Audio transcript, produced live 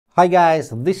Hi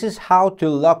guys, this is how to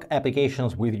lock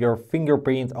applications with your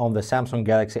fingerprint on the Samsung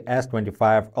Galaxy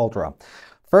S25 Ultra.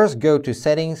 First, go to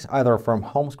Settings, either from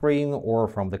home screen or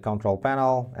from the control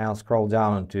panel, and scroll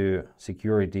down to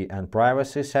Security and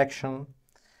Privacy section.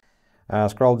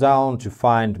 Scroll down to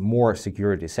find More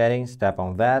Security Settings, tap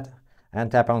on that,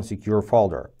 and tap on Secure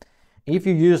Folder. If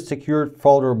you used Secured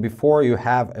Folder before, you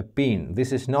have a PIN.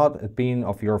 This is not a PIN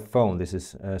of your phone. This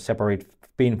is a separate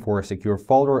PIN for a secure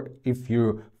folder. If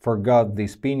you forgot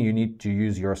this PIN, you need to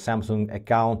use your Samsung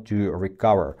account to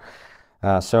recover.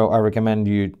 So I recommend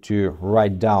you to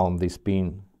write down this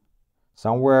PIN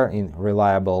somewhere in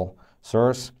reliable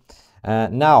source.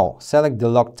 Now select the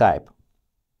lock type.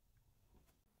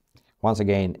 Once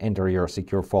again, enter your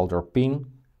secure folder PIN,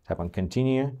 tap on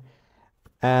continue,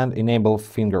 and enable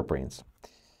fingerprints.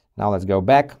 Now let's go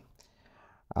back.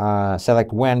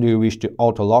 Select when do you wish to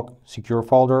auto lock secure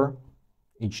folder,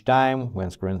 each time when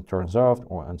screen turns off,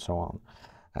 and so on.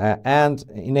 And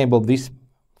enable this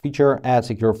feature, add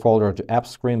secure folder to app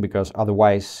screen, because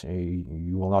otherwise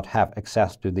you will not have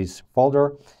access to this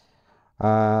folder.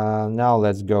 Now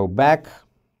let's go back.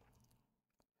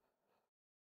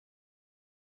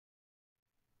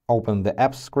 Open the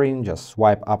app screen, just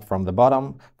swipe up from the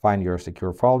bottom, find your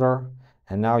secure folder,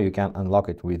 and now you can unlock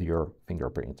it with your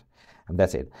fingerprint. And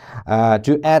that's it.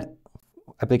 To add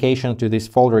application to this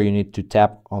folder, you need to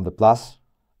tap on the plus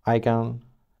icon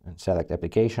and select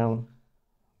application,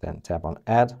 then tap on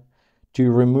add.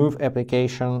 To remove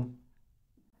application,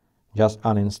 just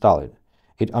uninstall it.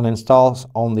 It uninstalls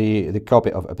only the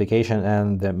copy of application,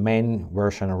 and the main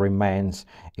version remains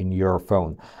in your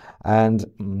phone. And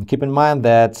keep in mind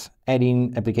that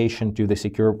adding application to the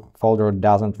secure folder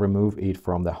doesn't remove it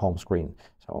from the home screen.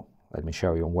 So let me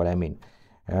show you what I mean.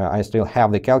 I still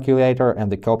have the calculator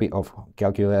and the copy of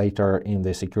calculator in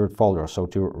the secured folder. So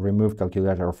to remove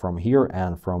calculator from here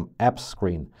and from app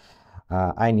screen,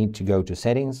 I need to go to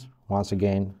settings, once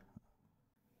again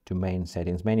to main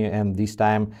settings menu, and this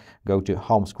time go to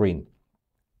home screen.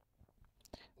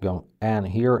 And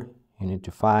here you need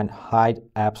to find hide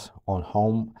apps on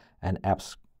home and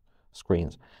apps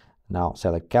screens. Now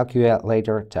select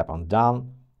calculator, tap on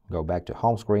done, go back to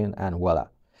home screen, and voila.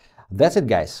 That's it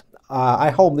guys. I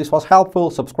hope this was helpful.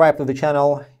 Subscribe to the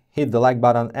channel, hit the like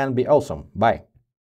button, and be awesome. Bye.